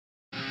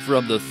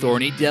From the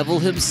thorny devil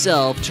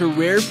himself to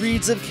rare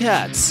breeds of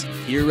cats,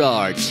 here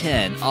are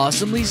 10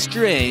 awesomely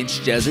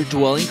strange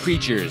desert-dwelling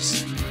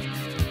creatures.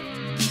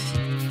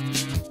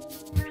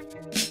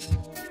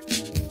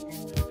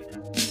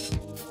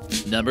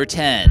 Number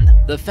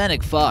 10. The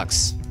fennec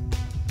fox.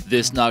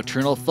 This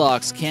nocturnal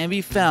fox can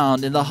be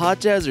found in the hot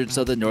deserts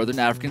of the northern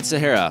African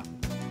Sahara.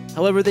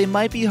 However, they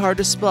might be hard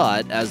to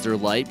spot as their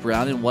light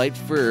brown and white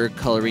fur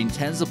coloring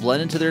tends to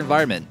blend into their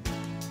environment.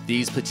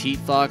 These petite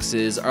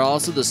foxes are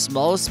also the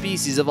smallest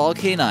species of all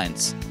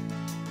canines.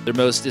 Their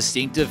most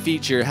distinctive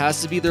feature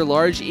has to be their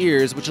large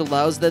ears, which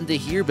allows them to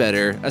hear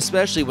better,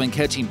 especially when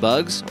catching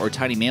bugs or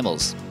tiny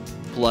mammals.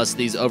 Plus,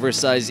 these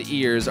oversized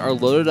ears are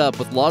loaded up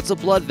with lots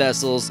of blood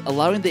vessels,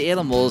 allowing the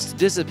animals to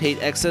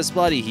dissipate excess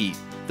body heat.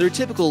 Their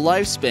typical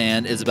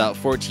lifespan is about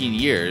 14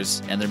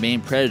 years, and their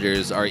main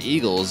predators are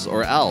eagles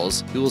or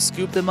owls who will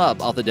scoop them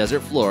up off the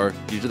desert floor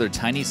due to their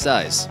tiny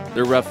size.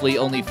 They're roughly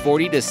only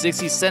 40 to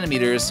 60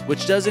 centimeters,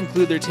 which does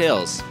include their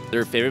tails.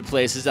 Their favorite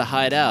places to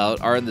hide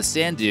out are in the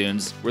sand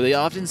dunes, where they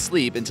often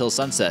sleep until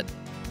sunset.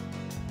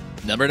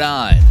 Number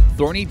 9.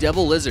 Thorny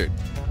devil lizard.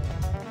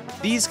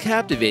 These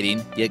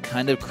captivating, yet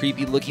kind of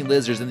creepy looking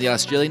lizards in the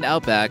Australian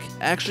outback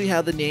actually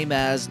have the name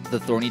as the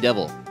thorny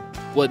devil.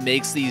 What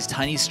makes these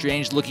tiny,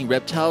 strange-looking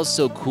reptiles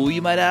so cool,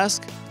 you might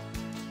ask?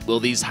 Well,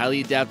 these highly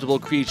adaptable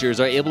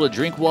creatures are able to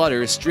drink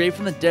water straight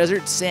from the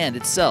desert sand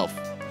itself.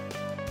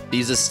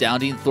 These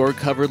astounding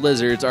thorn-covered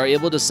lizards are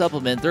able to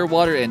supplement their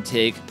water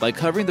intake by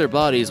covering their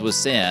bodies with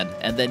sand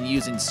and then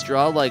using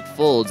straw-like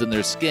folds in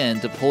their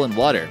skin to pull in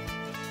water.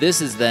 This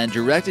is then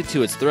directed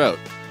to its throat.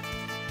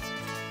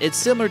 It's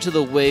similar to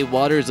the way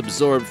water is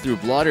absorbed through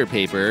blotter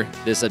paper.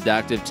 This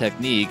adaptive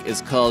technique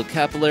is called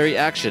capillary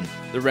action.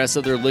 The rest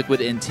of their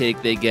liquid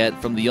intake they get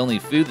from the only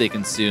food they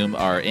consume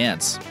are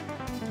ants.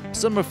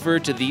 Some refer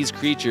to these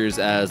creatures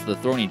as the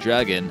thorny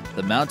dragon,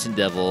 the mountain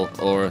devil,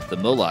 or the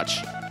moloch.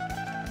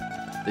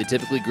 They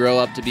typically grow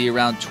up to be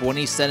around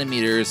 20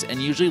 centimeters and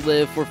usually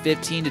live for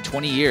 15 to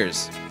 20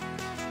 years.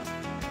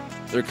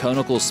 Their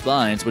conical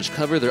spines, which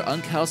cover their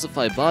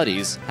uncalcified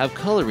bodies, have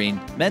coloring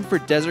meant for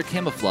desert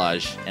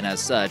camouflage, and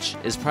as such,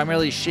 is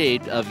primarily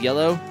shaped of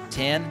yellow,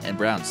 tan, and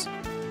browns.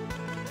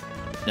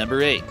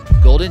 Number 8.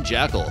 Golden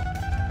jackal.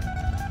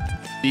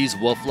 These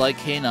wolf-like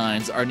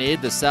canines are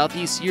native to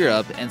Southeast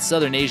Europe and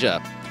Southern Asia,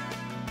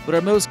 but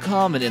are most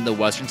common in the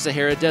Western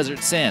Sahara desert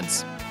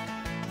sands.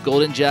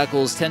 Golden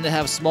jackals tend to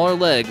have smaller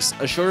legs,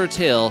 a shorter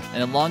tail,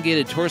 an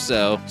elongated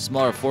torso,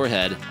 smaller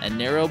forehead, and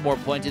narrow, more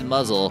pointed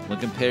muzzle when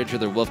compared to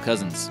their wolf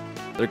cousins.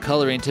 Their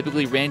coloring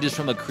typically ranges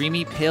from a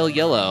creamy pale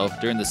yellow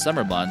during the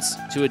summer months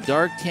to a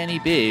dark tanny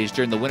beige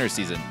during the winter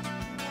season.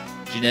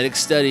 Genetic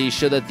studies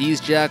show that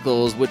these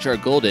jackals, which are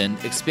golden,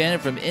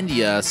 expanded from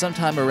India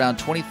sometime around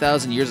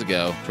 20,000 years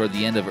ago toward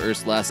the end of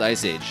Earth's last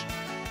ice age.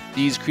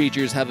 These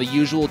creatures have a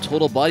usual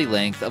total body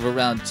length of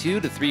around 2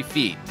 to 3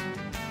 feet.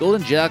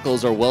 Golden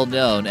jackals are well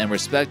known and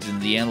respected in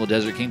the animal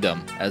desert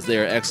kingdom, as they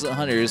are excellent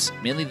hunters,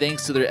 mainly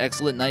thanks to their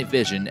excellent night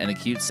vision and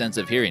acute sense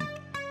of hearing.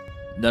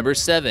 Number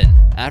 7.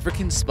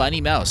 African spiny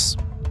mouse.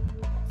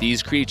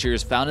 These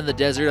creatures found in the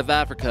desert of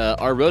Africa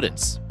are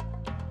rodents.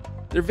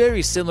 They're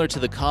very similar to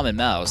the common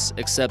mouse,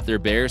 except their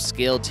bare,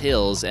 scaled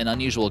tails and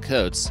unusual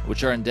coats,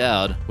 which are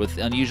endowed with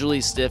unusually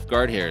stiff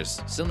guard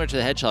hairs, similar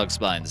to hedgehog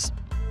spines.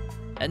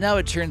 And now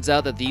it turns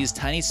out that these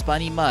tiny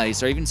spiny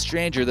mice are even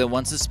stranger than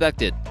one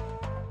suspected.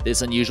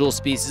 This unusual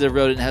species of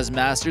rodent has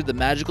mastered the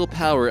magical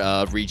power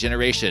of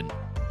regeneration.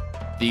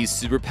 These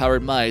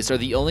superpowered mice are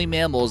the only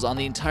mammals on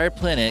the entire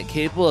planet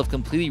capable of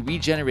completely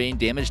regenerating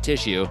damaged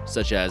tissue,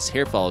 such as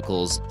hair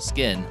follicles,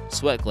 skin,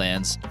 sweat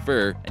glands,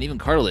 fur, and even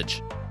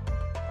cartilage.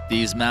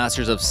 These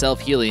masters of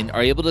self-healing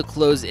are able to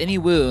close any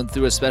wound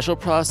through a special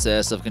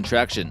process of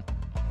contraction.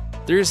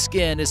 Their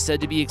skin is said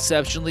to be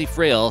exceptionally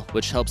frail,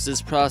 which helps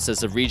this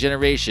process of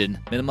regeneration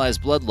minimize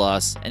blood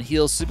loss and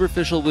heal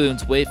superficial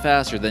wounds way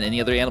faster than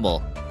any other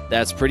animal.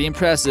 That's pretty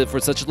impressive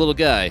for such a little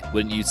guy,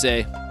 wouldn't you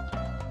say?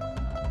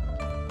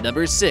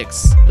 Number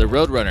 6. The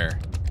roadrunner.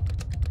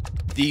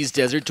 These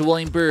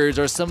desert-dwelling birds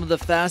are some of the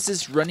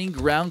fastest running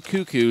ground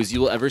cuckoos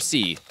you will ever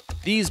see.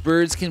 These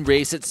birds can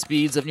race at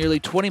speeds of nearly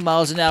 20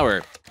 miles an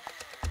hour.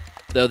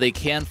 Though they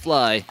can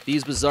fly,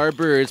 these bizarre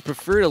birds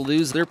prefer to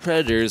lose their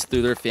predators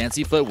through their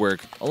fancy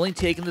footwork, only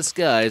taking the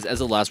skies as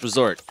a last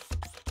resort.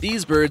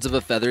 These birds of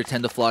a feather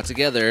tend to flock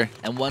together,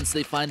 and once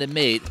they find a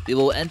mate, they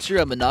will enter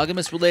a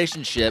monogamous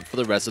relationship for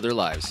the rest of their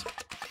lives.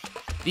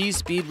 These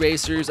speed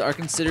racers are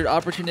considered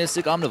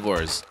opportunistic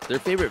omnivores. Their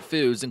favorite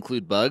foods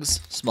include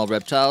bugs, small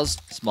reptiles,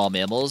 small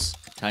mammals,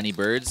 tiny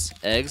birds,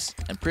 eggs,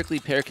 and prickly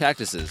pear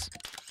cactuses.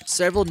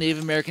 Several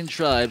Native American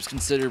tribes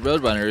consider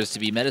roadrunners to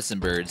be medicine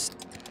birds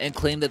and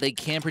claim that they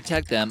can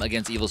protect them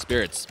against evil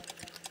spirits.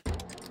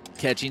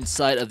 Catching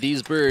sight of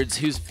these birds,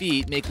 whose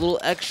feet make little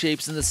X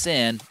shapes in the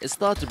sand, is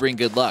thought to bring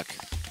good luck.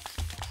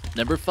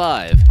 Number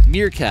 5.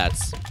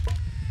 Meerkats.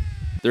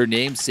 Their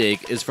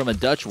namesake is from a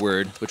Dutch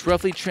word which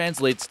roughly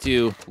translates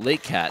to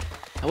lake cat.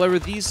 However,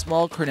 these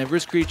small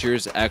carnivorous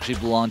creatures actually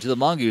belong to the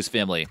mongoose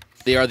family.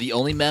 They are the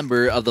only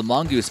member of the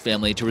mongoose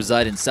family to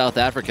reside in South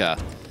Africa.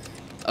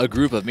 A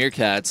group of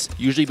meerkats,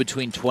 usually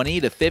between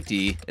 20 to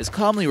 50, is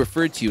commonly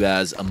referred to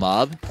as a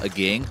mob, a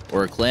gang,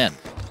 or a clan.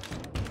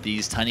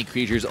 These tiny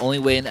creatures only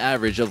weigh an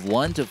average of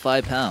 1 to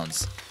 5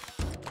 pounds.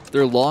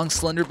 Their long,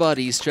 slender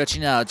bodies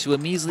stretching out to a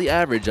measly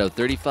average of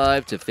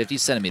 35 to 50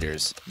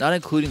 centimeters, not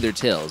including their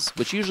tails,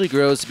 which usually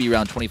grows to be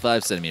around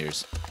 25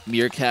 centimeters.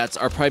 Meerkats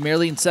are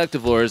primarily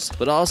insectivores,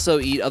 but also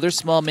eat other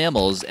small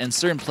mammals and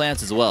certain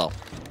plants as well.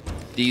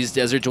 These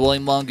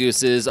desert-dwelling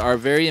mongooses are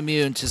very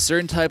immune to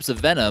certain types of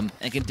venom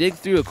and can dig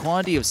through a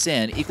quantity of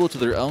sand equal to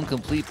their own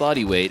complete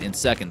body weight in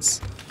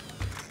seconds.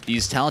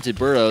 These talented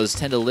burrows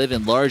tend to live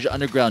in large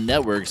underground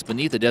networks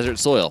beneath the desert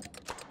soil.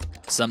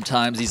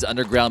 Sometimes these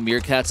underground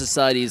meerkat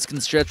societies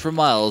can stretch for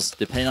miles,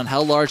 depending on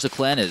how large the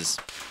clan is.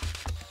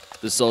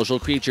 The social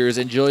creatures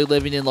enjoy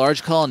living in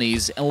large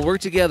colonies and will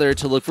work together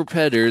to look for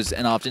predators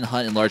and often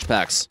hunt in large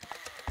packs.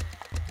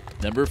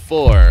 Number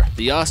 4.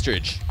 The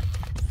ostrich.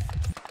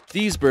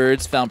 These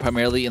birds, found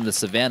primarily in the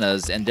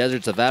savannas and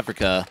deserts of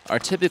Africa, are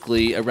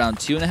typically around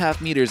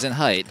 2.5 meters in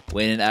height,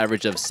 weighing an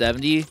average of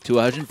 70 to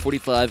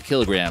 145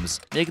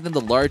 kilograms, making them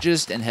the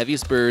largest and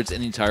heaviest birds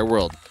in the entire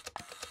world.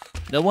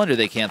 No wonder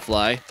they can't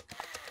fly.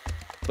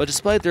 But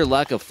despite their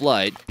lack of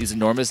flight, these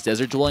enormous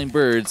desert-dwelling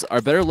birds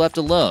are better left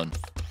alone.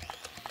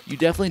 You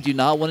definitely do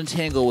not want to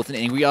tangle with an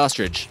angry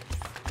ostrich.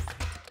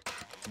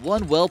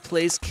 One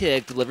well-placed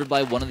kick delivered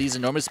by one of these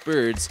enormous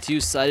birds'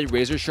 two-sided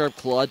razor-sharp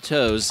clawed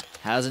toes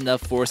has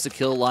enough force to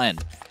kill a lion.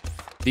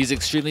 These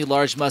extremely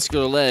large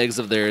muscular legs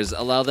of theirs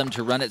allow them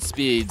to run at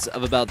speeds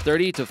of about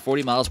 30 to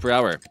 40 miles per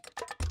hour.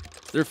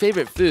 Their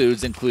favorite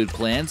foods include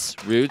plants,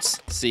 roots,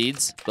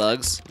 seeds,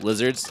 bugs,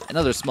 lizards, and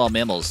other small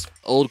mammals.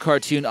 Old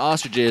cartoon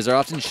ostriches are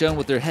often shown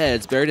with their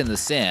heads buried in the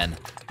sand.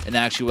 In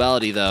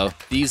actuality, though,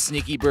 these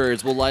sneaky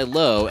birds will lie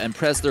low and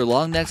press their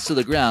long necks to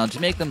the ground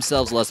to make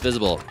themselves less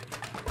visible.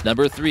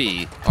 Number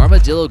 3.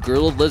 Armadillo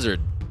girdled lizard.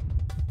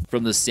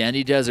 From the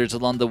sandy deserts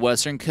along the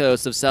western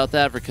coast of South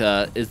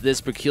Africa is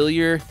this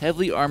peculiar,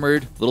 heavily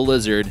armored little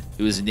lizard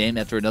who is named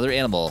after another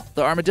animal,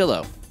 the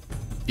armadillo.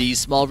 These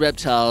small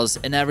reptiles,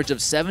 an average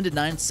of 7 to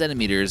 9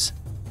 centimeters,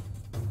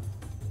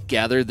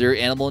 gathered their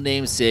animal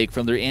namesake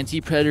from their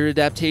antipredator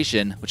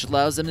adaptation, which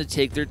allows them to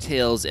take their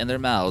tails and their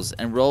mouths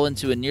and roll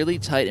into a nearly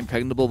tight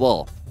impregnable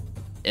ball.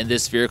 In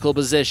this spherical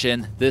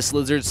position, this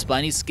lizard's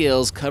spiny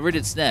scales covered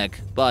its neck,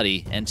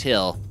 body, and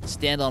tail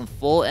stand on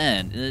full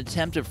end in an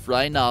attempt to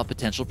frighten off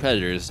potential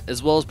predators,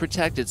 as well as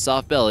protect its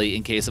soft belly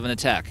in case of an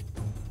attack.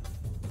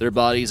 Their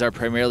bodies are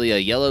primarily a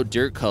yellow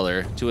dirt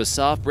color to a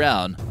soft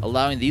brown,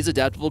 allowing these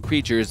adaptable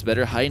creatures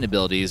better hiding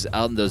abilities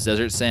out in those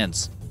desert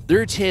sands.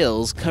 Their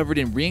tails, covered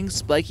in ringed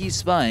spiky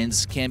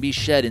spines, can be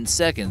shed in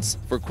seconds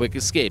for quick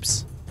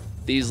escapes.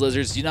 These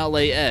lizards do not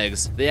lay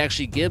eggs, they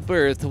actually give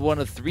birth to one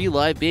of 3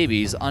 live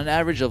babies on an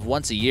average of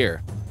once a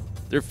year.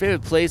 Their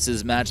favorite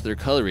places match their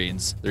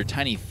colorings. Their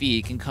tiny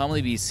feet can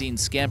commonly be seen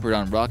scampered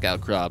on rock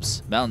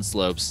outcrops, mountain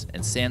slopes,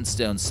 and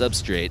sandstone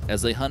substrate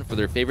as they hunt for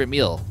their favorite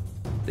meal.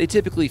 They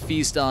typically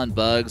feast on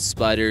bugs,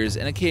 spiders,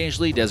 and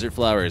occasionally desert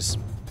flowers.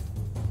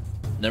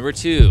 Number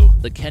 2.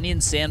 The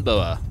Kenyan sand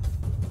boa.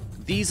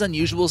 These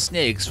unusual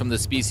snakes from the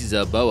species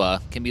of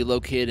boa can be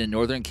located in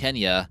northern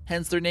Kenya,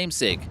 hence their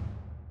namesake.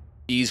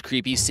 These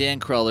creepy sand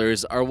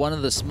crawlers are one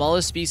of the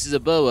smallest species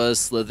of boas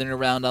slithering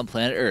around on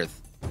planet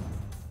Earth,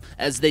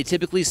 as they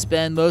typically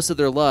spend most of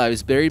their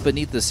lives buried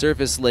beneath the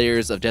surface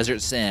layers of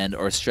desert sand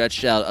or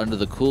stretched out under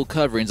the cool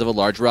coverings of a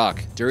large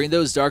rock. During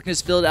those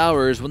darkness-filled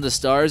hours when the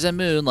stars and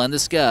moon line the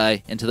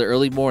sky into the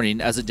early morning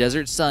as the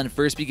desert sun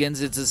first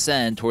begins its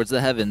ascent towards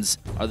the heavens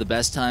are the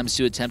best times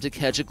to attempt to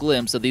catch a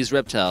glimpse of these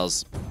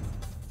reptiles.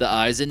 The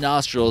eyes and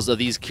nostrils of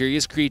these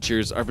curious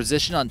creatures are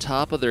positioned on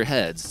top of their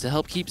heads to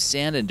help keep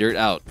sand and dirt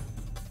out.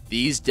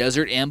 These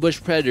desert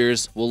ambush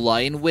predators will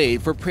lie in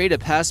wait for prey to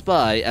pass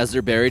by as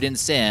they're buried in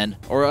sand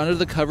or under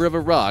the cover of a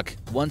rock.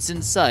 Once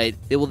in sight,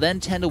 they will then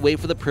tend to wait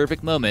for the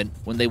perfect moment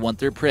when they want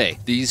their prey.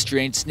 These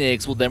strange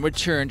snakes will then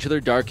return to their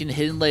dark and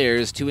hidden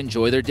lairs to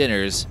enjoy their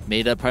dinners,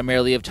 made up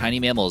primarily of tiny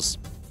mammals.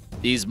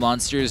 These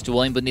monsters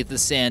dwelling beneath the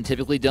sand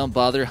typically don't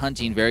bother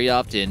hunting very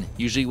often,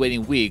 usually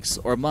waiting weeks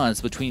or months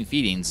between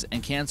feedings,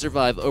 and can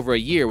survive over a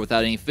year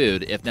without any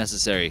food if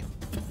necessary.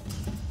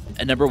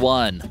 And number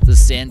 1, the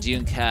sand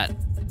dune cat.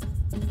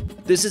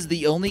 This is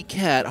the only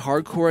cat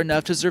hardcore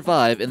enough to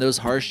survive in those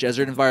harsh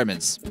desert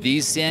environments.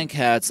 These sand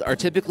cats are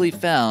typically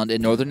found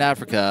in northern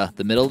Africa,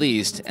 the Middle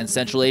East, and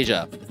Central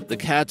Asia. The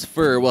cat's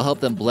fur will help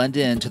them blend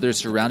into their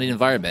surrounding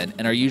environment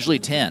and are usually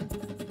tan.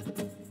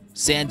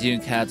 Sand dune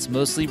cats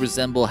mostly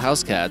resemble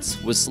house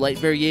cats with slight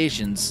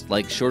variations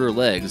like shorter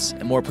legs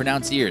and more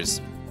pronounced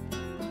ears.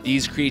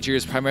 These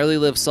creatures primarily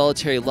live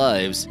solitary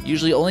lives,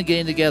 usually only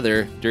getting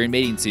together during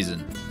mating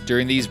season.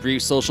 During these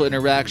brief social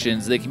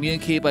interactions, they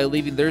communicate by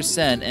leaving their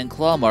scent and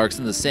claw marks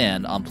in the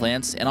sand, on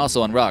plants, and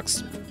also on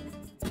rocks.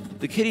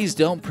 The kitties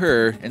don't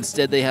purr,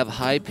 instead they have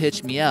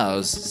high-pitched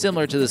meows,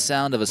 similar to the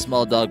sound of a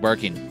small dog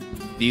barking.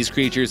 These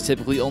creatures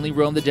typically only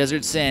roam the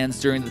desert sands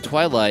during the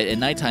twilight and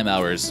nighttime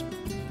hours.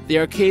 They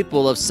are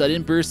capable of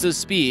sudden bursts of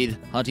speed,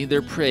 hunting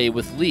their prey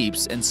with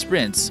leaps and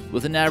sprints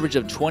with an average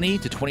of 20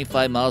 to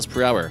 25 miles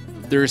per hour.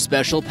 Their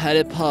special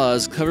padded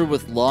paws covered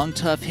with long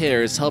tough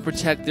hairs help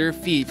protect their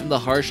feet from the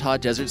harsh hot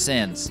desert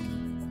sands.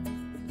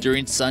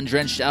 During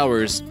sun-drenched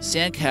hours,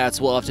 sand cats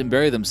will often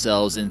bury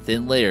themselves in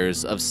thin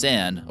layers of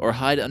sand or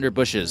hide under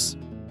bushes.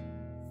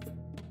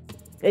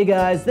 Hey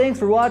guys, thanks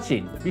for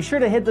watching. Be sure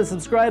to hit the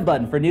subscribe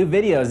button for new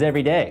videos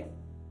every day.